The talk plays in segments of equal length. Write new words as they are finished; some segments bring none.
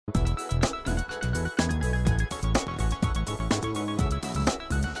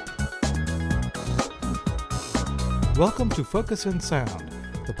Welcome to Focus in Sound,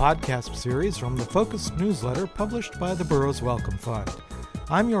 the podcast series from the Focus newsletter published by the Burroughs Wellcome Fund.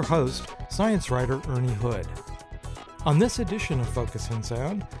 I'm your host, science writer Ernie Hood. On this edition of Focus in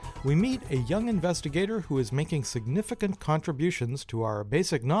Sound, we meet a young investigator who is making significant contributions to our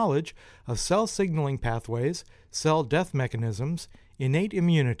basic knowledge of cell signaling pathways, cell death mechanisms, innate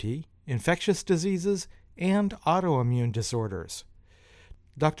immunity, infectious diseases, and autoimmune disorders.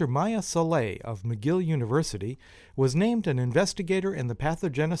 Dr. Maya Saleh of McGill University was named an investigator in the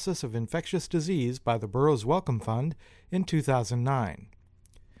pathogenesis of infectious disease by the Burroughs Wellcome Fund in 2009.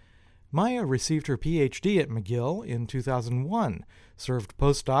 Maya received her PhD at McGill in 2001, served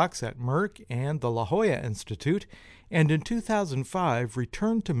postdocs at Merck and the La Jolla Institute, and in 2005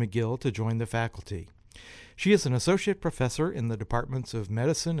 returned to McGill to join the faculty. She is an associate professor in the departments of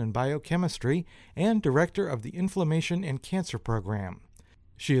medicine and biochemistry and director of the Inflammation and Cancer Program.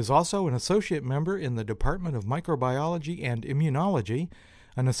 She is also an associate member in the Department of Microbiology and Immunology,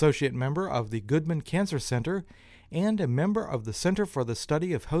 an associate member of the Goodman Cancer Center, and a member of the Center for the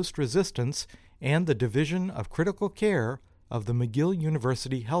Study of Host Resistance and the Division of Critical Care of the McGill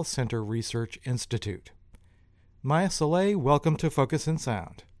University Health Center Research Institute. Maya Saleh, welcome to Focus in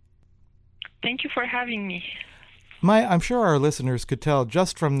Sound. Thank you for having me. Maya, I'm sure our listeners could tell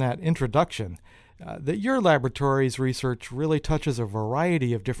just from that introduction that your laboratory's research really touches a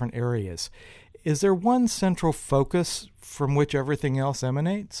variety of different areas. Is there one central focus from which everything else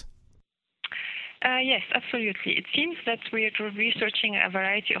emanates? Yes, absolutely. It seems that we're researching a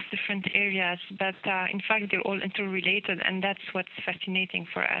variety of different areas, but in fact, they're all interrelated, and that's what's fascinating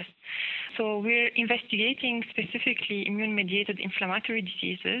for us. So we're investigating specifically immune-mediated inflammatory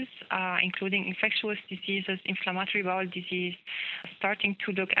diseases, including infectious diseases, inflammatory bowel disease, starting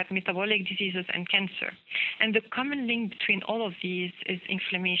to look at metabolic diseases and cancer. And the common link between all of these is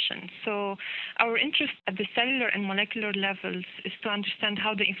inflammation. So our interest at the cellular and molecular levels is to understand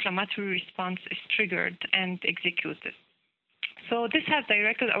how the inflammatory response is triggered and executed. So this has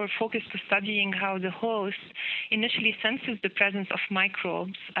directed our focus to studying how the host initially senses the presence of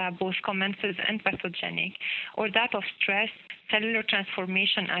microbes, both commensals and pathogenic, or that of stress, cellular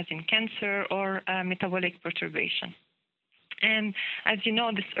transformation as in cancer, or metabolic perturbation. And as you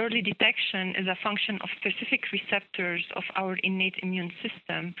know, this early detection is a function of specific receptors of our innate immune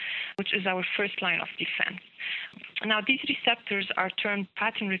system, which is our first line of defense. Now, these receptors are termed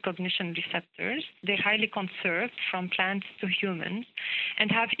pattern recognition receptors. They're highly conserved from plants to humans and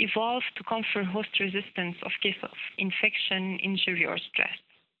have evolved to confer host resistance in case of infection, injury, or stress.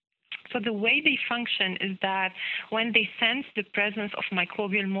 So the way they function is that when they sense the presence of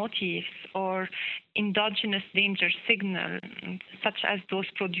microbial motifs or endogenous danger signals, such as those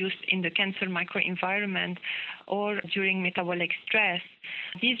produced in the cancer microenvironment or during metabolic stress,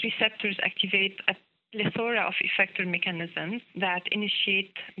 these receptors activate a plethora of effector mechanisms that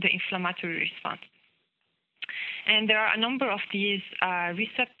initiate the inflammatory response. And there are a number of these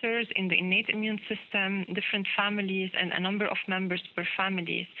receptors in the innate immune system, different families, and a number of members per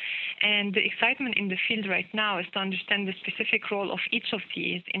families. And the excitement in the field right now is to understand the specific role of each of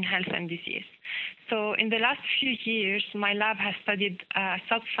these in health and disease. So in the last few years, my lab has studied a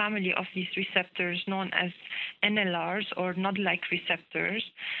subfamily of these receptors known as NLRs, or node-like receptors,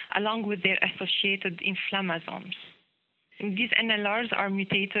 along with their associated inflammasomes. These NLRs are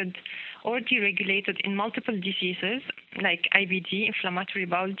mutated or deregulated in multiple diseases like IBD, inflammatory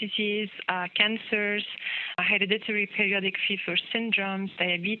bowel disease, cancers, hereditary periodic fever syndromes,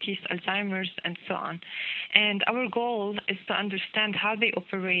 diabetes, Alzheimer's, and so on. And our goal is to understand how they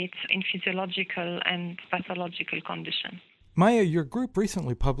operate in physiological and pathological conditions. Maya, your group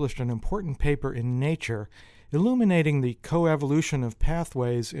recently published an important paper in Nature illuminating the coevolution of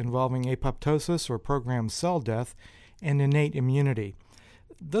pathways involving apoptosis or programmed cell death and innate immunity.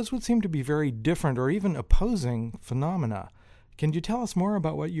 Those would seem to be very different or even opposing phenomena. Can you tell us more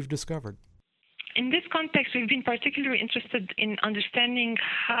about what you've discovered? In this context, we've been particularly interested in understanding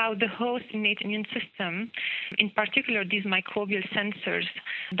how the host innate immune system, in particular these microbial sensors,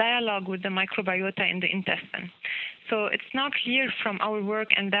 dialogue with the microbiota in the intestine. So it's now clear from our work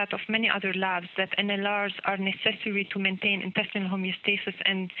and that of many other labs that NLRs are necessary to maintain intestinal homeostasis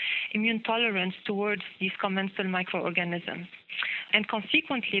and immune tolerance towards these commensal microorganisms. And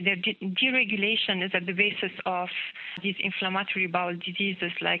consequently, their deregulation is at the basis of these inflammatory bowel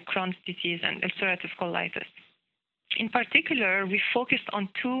diseases like Crohn's disease and ulcerative colitis. In particular, we focused on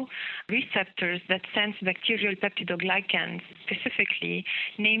two receptors that sense bacterial peptidoglycans specifically,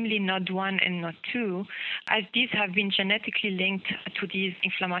 namely NOD1 and NOD2, as these have been genetically linked to these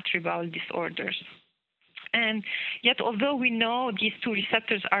inflammatory bowel disorders. And yet, although we know these two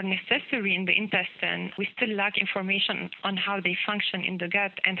receptors are necessary in the intestine, we still lack information on how they function in the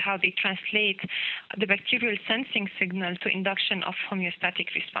gut and how they translate the bacterial sensing signal to induction of homeostatic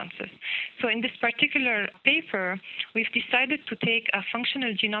responses. So in this particular paper, we've decided to take a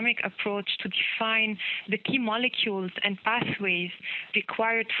functional genomic approach to define the key molecules and pathways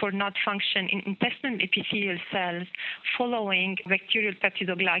required for NOD function in intestinal epithelial cells following bacterial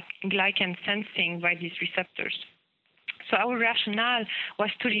peptidoglycan sensing by these receptors. So our rationale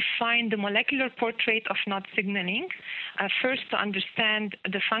was to refine the molecular portrait of NOD signaling, first to understand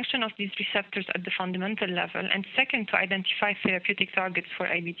the function of these receptors at the fundamental level, and second to identify therapeutic targets for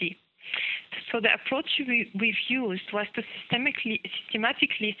IBD. So the approach we've used was to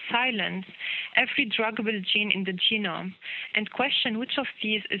systematically silence every druggable gene in the genome and question which of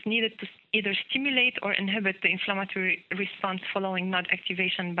these is needed to either stimulate or inhibit the inflammatory response following NOD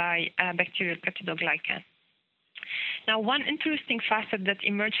activation by bacterial peptidoglycan. Now, one interesting facet that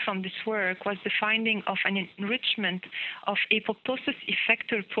emerged from this work was the finding of an enrichment of apoptosis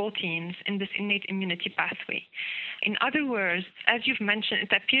effector proteins in this innate immunity pathway. In other words, as you've mentioned,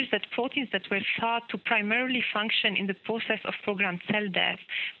 it appears that proteins that were thought to primarily function in the process of programmed cell death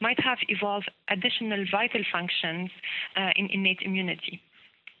might have evolved additional vital functions in innate immunity.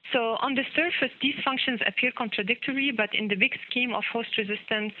 So on the surface, these functions appear contradictory, but in the big scheme of host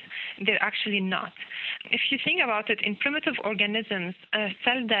resistance, they're actually not. If you think about it, in primitive organisms,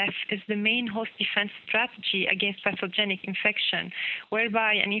 cell death is the main host defense strategy against pathogenic infection,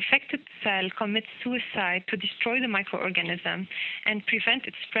 whereby an infected cell commits suicide to destroy the microorganism and prevent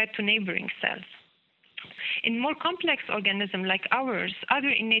its spread to neighboring cells. In more complex organisms like ours, other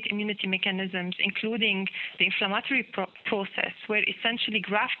innate immunity mechanisms, including the inflammatory process, were essentially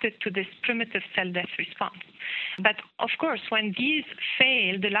grafted to this primitive cell death response. But of course, when these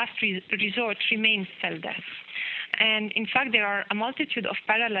fail, the last resort remains cell death. And in fact, there are a multitude of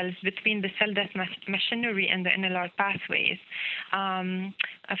parallels between the cell death machinery and the NLR pathways.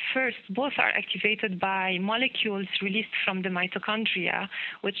 First, both are activated by molecules released from the mitochondria,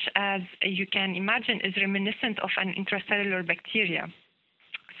 which, as you can imagine, is reminiscent of an intracellular bacteria.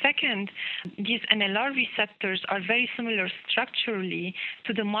 Second, these NLR receptors are very similar structurally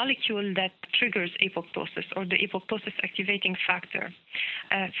to the molecule that triggers apoptosis or the apoptosis activating factor.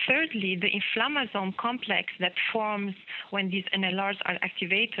 Thirdly, the inflammasome complex that forms when these NLRs are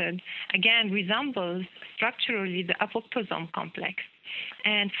activated, again, resembles structurally the apoptosome complex.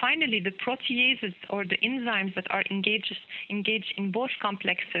 And finally, the proteases or the enzymes that are engaged in both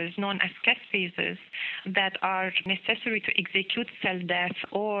complexes, known as caspases, that are necessary to execute cell death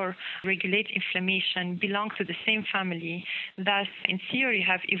or regulate inflammation, belong to the same family, thus, in theory,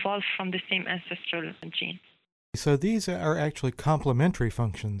 have evolved from the same ancestral gene. So these are actually complementary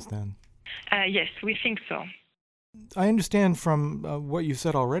functions then? Yes, we think so. I understand from what you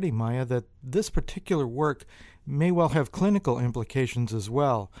said already, Maya, that this particular work may well have clinical implications as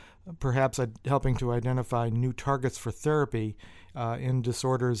well, perhaps helping to identify new targets for therapy in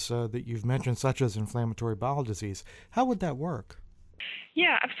disorders that you've mentioned, such as inflammatory bowel disease. How would that work?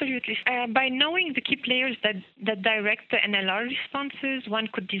 Yeah, absolutely. By knowing the key players that direct the NLR responses, one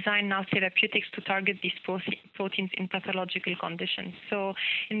could design now therapeutics to target these proteins in pathological conditions. So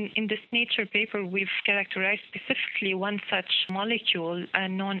in this Nature paper, we've characterized specifically one such molecule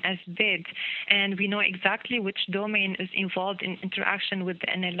known as BID, and we know exactly which domain is involved in interaction with the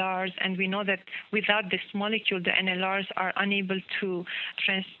NLRs, and we know that without this molecule, the NLRs are unable to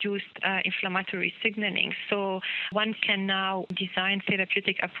transduce inflammatory signaling. So one can now design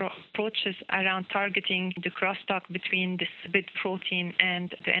therapeutic approaches around targeting the crosstalk between this BID protein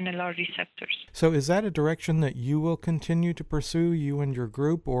and the NLR receptors. So is that a direction that you will continue to pursue, you and your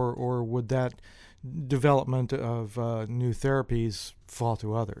group, or would that development of new therapies fall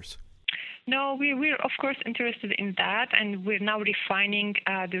to others? No, we're of course interested in that, and we're now refining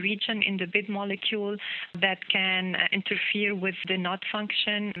the region in the BID molecule that can interfere with the NOD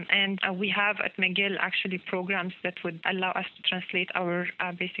function. And we have at McGill actually programs that would allow us to translate our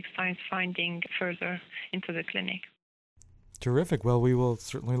basic science finding further into the clinic. Terrific. Well, we will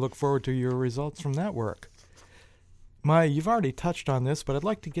certainly look forward to your results from that work. Maya, you've already touched on this, but I'd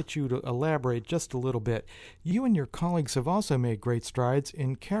like to get you to elaborate just a little bit. You and your colleagues have also made great strides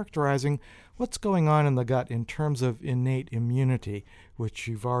in characterizing what's going on in the gut in terms of innate immunity, which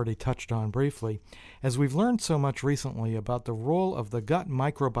you've already touched on briefly. As we've learned so much recently about the role of the gut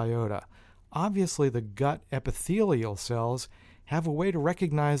microbiota, obviously the gut epithelial cells have a way to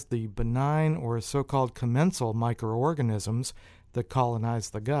recognize the benign or so-called commensal microorganisms that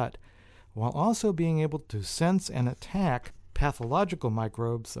colonize the gut, while also being able to sense and attack pathological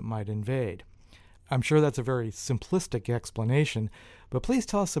microbes that might invade. I'm sure that's a very simplistic explanation, but please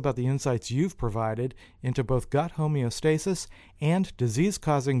tell us about the insights you've provided into both gut homeostasis and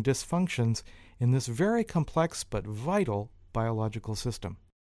disease-causing dysfunctions in this very complex but vital biological system.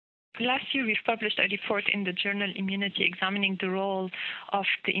 Last year, we published a report in the journal Immunity examining the role of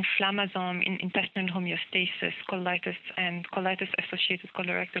the inflammasome in intestinal homeostasis, colitis, and colitis-associated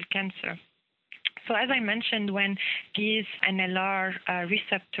colorectal cancer. So as I mentioned, when these NLR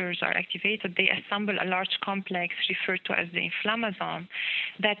receptors are activated, they assemble a large complex referred to as the inflammasome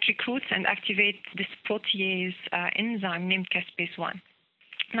that recruits and activates this protease enzyme named caspase-1.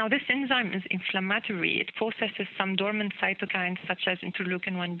 Now, this enzyme is inflammatory. It processes some dormant cytokines such as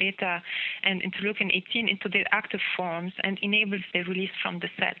interleukin-1 beta and interleukin-18 into their active forms and enables their release from the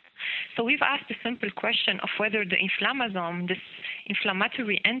cell. So we've asked the simple question of whether the inflammasome, this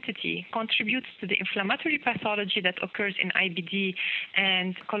inflammatory entity, contributes to the inflammatory pathology that occurs in IBD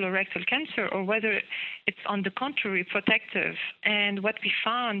and colorectal cancer, or whether it's on the contrary protective. And what we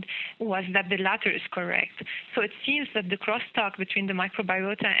found was that the latter is correct. So it seems that the crosstalk between the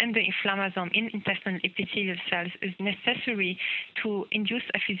microbiota and the inflammasome in intestinal epithelial cells is necessary to induce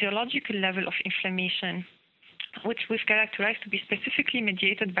a physiological level of inflammation, which we've characterized to be specifically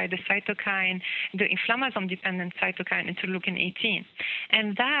mediated by the cytokine, the inflammasome-dependent cytokine interleukin-18.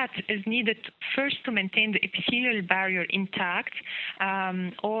 And that is needed first to maintain the epithelial barrier intact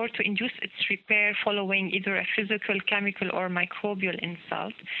or to induce its repair following either a physical, chemical, or microbial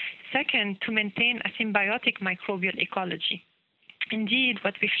insult. Second, to maintain a symbiotic microbial ecology. Indeed,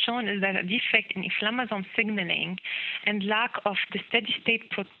 what we've shown is that a defect in inflammasome signaling and lack of the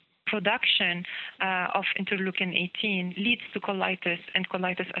steady-state production of interleukin-18 leads to colitis and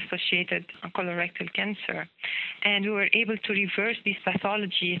colitis-associated colorectal cancer. And we were able to reverse this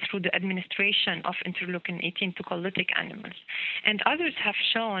pathology through the administration of interleukin-18 to colytic animals. And others have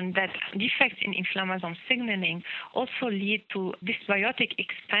shown that defects in inflammasome signaling also lead to dysbiotic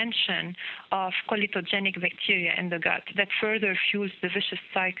expansion of colitogenic bacteria in the gut that further fuels the vicious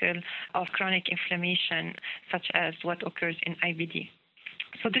cycle of chronic inflammation, such as what occurs in IBD.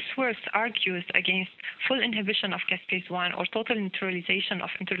 So this work argues against full inhibition of caspase-1 or total neutralization of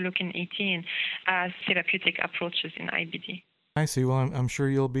interleukin-18 as therapeutic approaches in IBD. I see. Well, I'm sure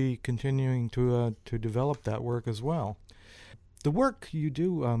you'll be continuing to develop that work as well. The work you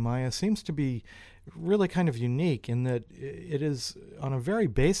do, Maya, seems to be really kind of unique in that it is on a very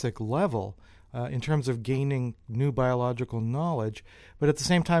basic level in terms of gaining new biological knowledge, but at the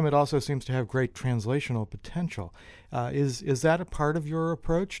same time it also seems to have great translational potential. Is that a part of your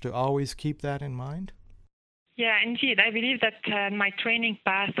approach, to always keep that in mind? Yeah, indeed. I believe that my training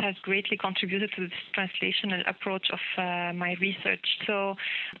path has greatly contributed to this translational approach of my research. So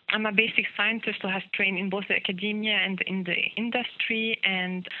I'm a basic scientist who has trained in both the academia and in the industry,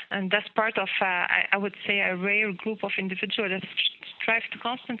 and that's part of, I would say, a rare group of individuals that strive to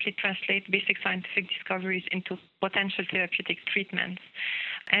constantly translate basic scientific discoveries into potential therapeutic treatments.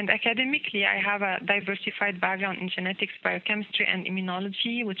 And academically, I have a diversified background in genetics, biochemistry, and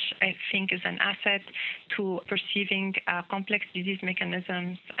immunology, which I think is an asset to perceiving complex disease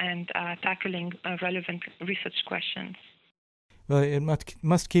mechanisms and tackling relevant research questions. Well, it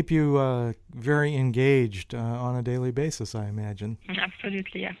must keep you very engaged on a daily basis, I imagine.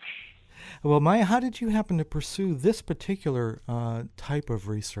 Absolutely, yeah. Well, Maya, how did you happen to pursue this particular type of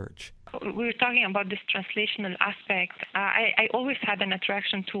research? We were talking about this translational aspect. I always had an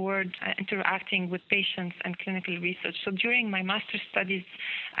attraction toward interacting with patients and clinical research. So during my master's studies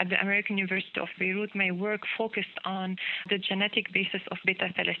at the American University of Beirut, my work focused on the genetic basis of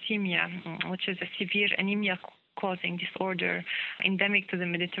beta thalassemia, which is a severe anemia-causing disorder endemic to the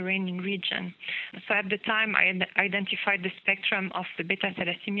Mediterranean region. So at the time, I identified the spectrum of the beta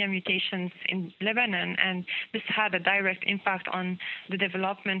thalassemia mutations in Lebanon, and this had a direct impact on the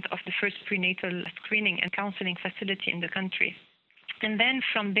development of the first prenatal screening and counseling facility in the country. And then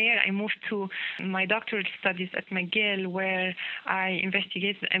from there, I moved to my doctoral studies at McGill, where I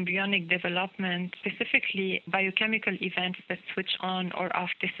investigated embryonic development, specifically biochemical events that switch on or off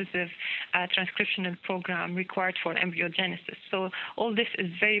decisive transcriptional program required for embryogenesis. So all this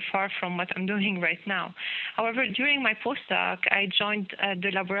is very far from what I'm doing right now. However, during my postdoc, I joined the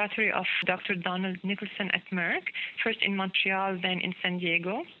laboratory of Dr. Donald Nicholson at Merck, first in Montreal, then in San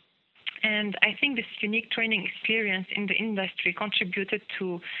Diego. And I think this unique training experience in the industry contributed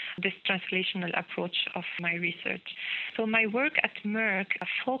to this translational approach of my research. So my work at Merck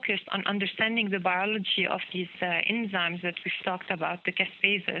focused on understanding the biology of these enzymes that we've talked about, the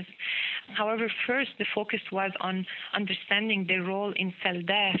caspases. However, first the focus was on understanding their role in cell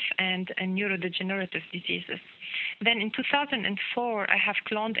death and neurodegenerative diseases. Then in 2004, I have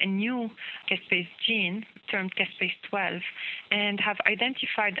cloned a new caspase gene termed caspase-12 and have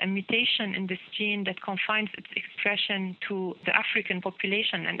identified a mutation in this gene that confines its expression to the African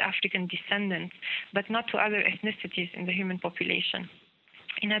population and African descendants, but not to other ethnicities in the human population.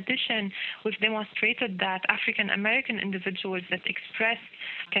 In addition, we've demonstrated that African American individuals that expressed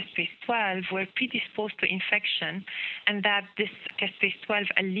caspase-12 were predisposed to infection, and that this caspase-12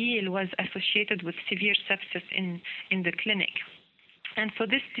 allele was associated with severe sepsis in the clinic. And so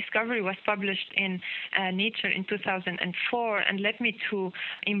this discovery was published in Nature in 2004 and led me to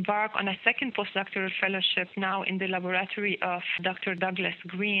embark on a second postdoctoral fellowship now in the laboratory of Dr. Douglas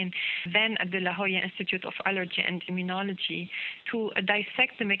Green, then at the La Jolla Institute of Allergy and Immunology, to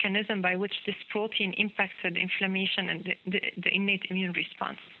dissect the mechanism by which this protein impacted inflammation and the innate immune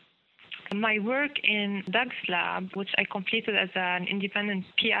response. My work in Doug's lab, which I completed as an independent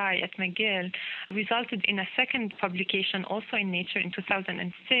PI at McGill, resulted in a second publication also in Nature in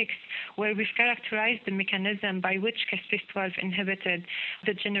 2006, where we've characterized the mechanism by which caspase-12 inhibited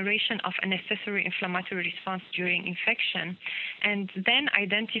the generation of a necessary inflammatory response during infection, and then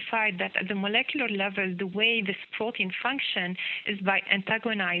identified that at the molecular level, the way this protein functions is by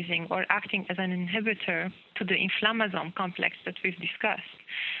antagonizing or acting as an inhibitor to the inflammasome complex that we've discussed.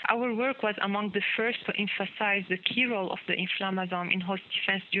 Our work was among the first to emphasize the key role of the inflammasome in host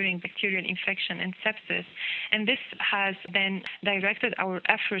defense during bacterial infection and sepsis, and this has then directed our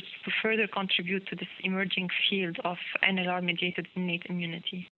efforts to further contribute to this emerging field of NLR-mediated innate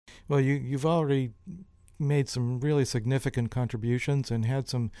immunity. Well, you've already made some really significant contributions and had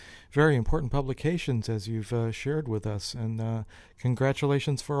some very important publications, as you've shared with us, and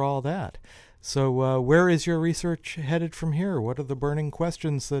congratulations for all that. So where is your research headed from here? What are the burning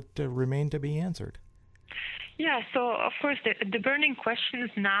questions that remain to be answered? Yeah, so of course the burning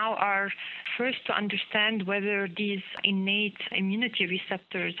questions now are first to understand whether these innate immunity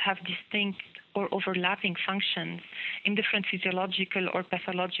receptors have distinct or overlapping functions in different physiological or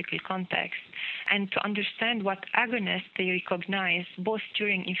pathological contexts, and to understand what agonists they recognize both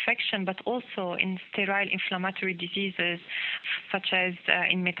during infection but also in sterile inflammatory diseases such as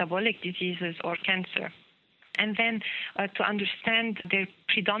in metabolic diseases or cancer. And then to understand their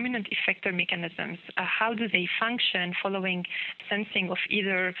predominant effector mechanisms. How do they function following sensing of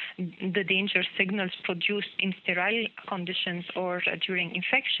either the danger signals produced in sterile conditions or during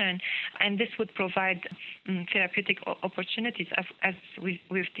infection? And this would provide therapeutic opportunities as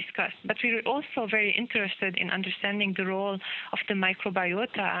we've discussed. But we're also very interested in understanding the role of the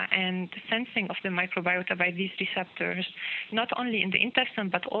microbiota and sensing of the microbiota by these receptors, not only in the intestine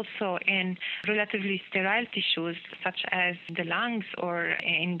but also in relatively sterile tissues such as the lungs or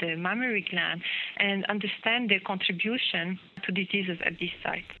in the mammary gland, and understand their contribution to diseases at these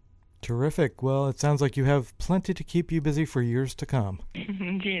sites. Terrific. Well, it sounds like you have plenty to keep you busy for years to come.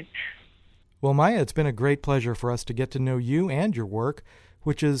 Indeed. Well, Maya, it's been a great pleasure for us to get to know you and your work,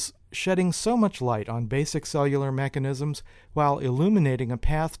 which is shedding so much light on basic cellular mechanisms while illuminating a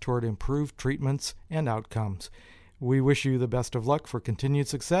path toward improved treatments and outcomes. We wish you the best of luck for continued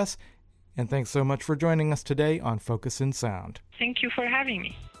success, and thanks so much for joining us today on Focus in Sound. Thank you for having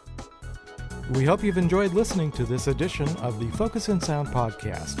me. We hope you've enjoyed listening to this edition of the Focus in Sound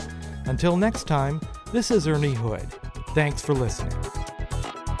podcast. Until next time, this is Ernie Hood. Thanks for listening.